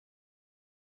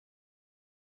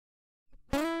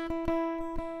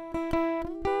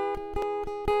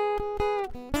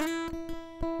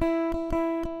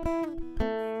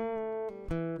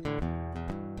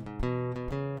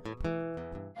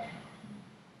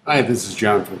Hi, this is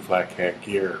John from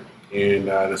FlatCatGear, and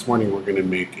this morning we're going to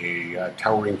make a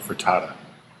Towering Frittata.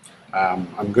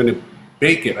 I'm going to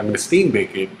bake it, I'm going to steam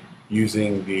bake it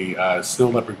using the Snow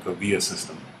Leopard Kovea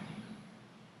system.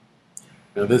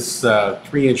 Now this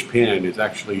 3-inch pan is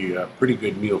actually a pretty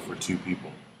good meal for 2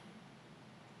 people.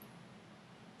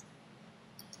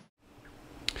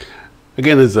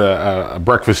 Again, there's a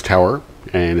breakfast tower,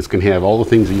 and it's going to have all the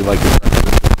things that you like in breakfast.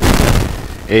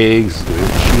 Eggs,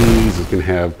 cheese, it's going to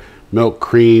have milk,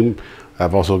 cream.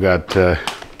 I've also got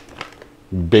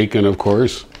bacon, of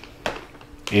course,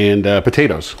 and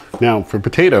potatoes. Now, for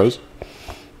potatoes,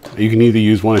 you can either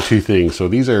use one of two things. So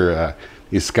these are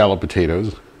these scallop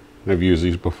potatoes. I've used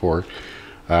these before.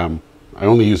 I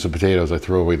only use the potatoes. I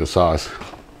throw away the sauce.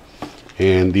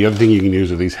 And the other thing you can use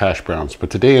are these hash browns. But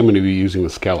today I'm going to be using the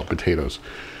scallop potatoes.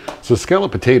 So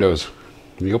scallop potatoes,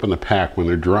 when you open the pack, when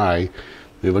they're dry,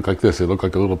 they look like this. They look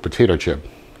like a little potato chip.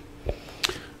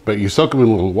 But you soak them in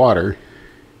a little water,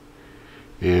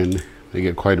 and they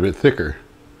get quite a bit thicker.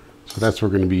 So that's what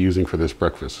we're going to be using for this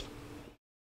breakfast.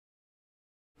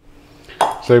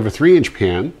 So I have a 3-inch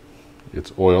pan.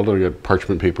 It's oiled. I've got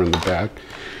parchment paper in the back.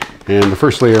 And the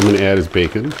first layer I'm going to add is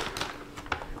bacon.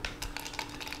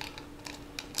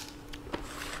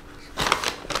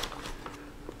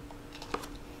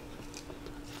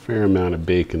 Fair amount of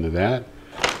bacon to that.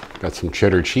 Got some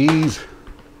cheddar cheese.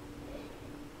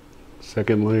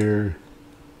 Second layer.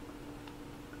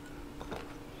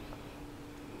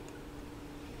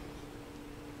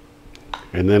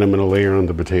 And then I'm going to layer on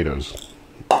the potatoes.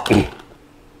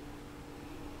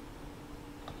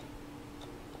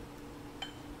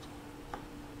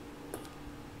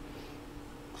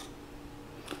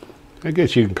 I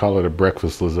guess you can call it a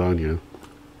breakfast lasagna.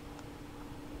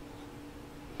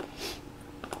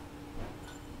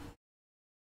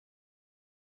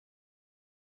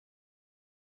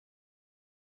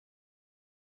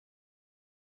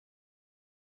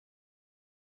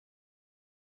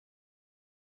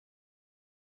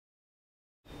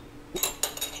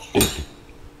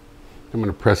 I'm going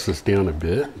to press this down a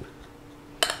bit.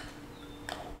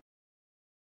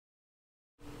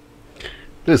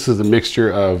 This is a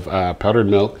mixture of powdered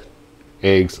milk,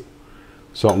 eggs,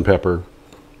 salt and pepper.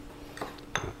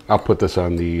 I'll put this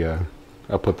on the,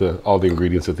 I'll put all the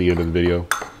ingredients at the end of the video.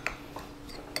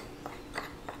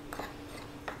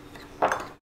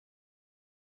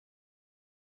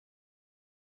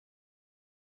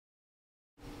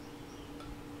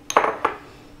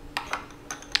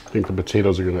 I think the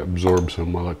potatoes are going to absorb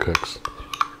some while it cooks.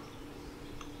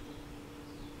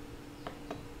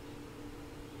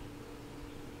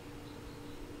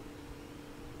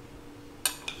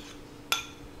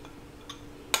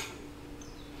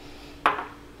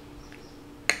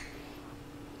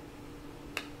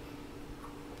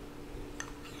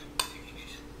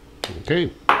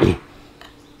 Okay. I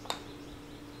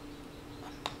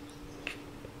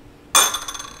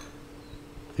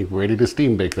think we're ready to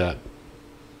steam bake that.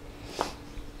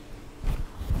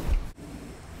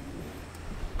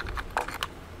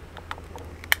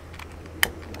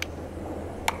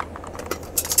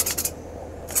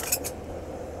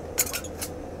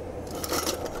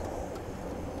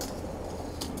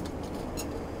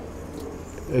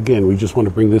 Again, we just want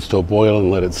to bring this to a boil and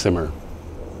let it simmer.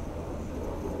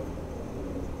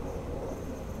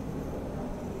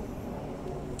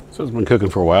 So it's been cooking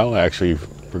for a while. I actually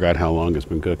forgot how long it's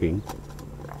been cooking.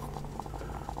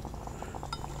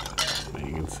 As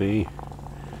you can see,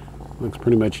 looks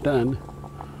pretty much done.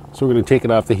 So we're going to take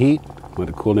it off the heat, let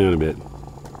it cool down a bit.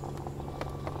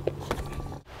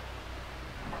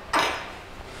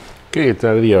 Okay, it's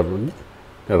out of the oven,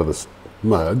 out of this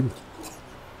mug.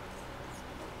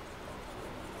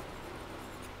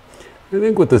 I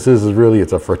think what this is really,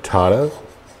 it's a frittata.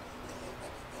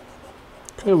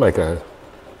 Kind of like it's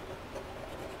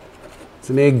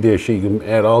an egg dish. You can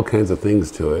add all kinds of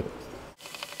things to it.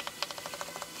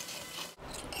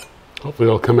 Hopefully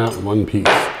it'll come out in one piece.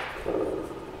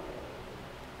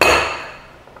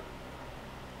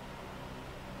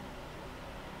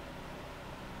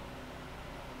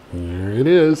 There it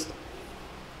is.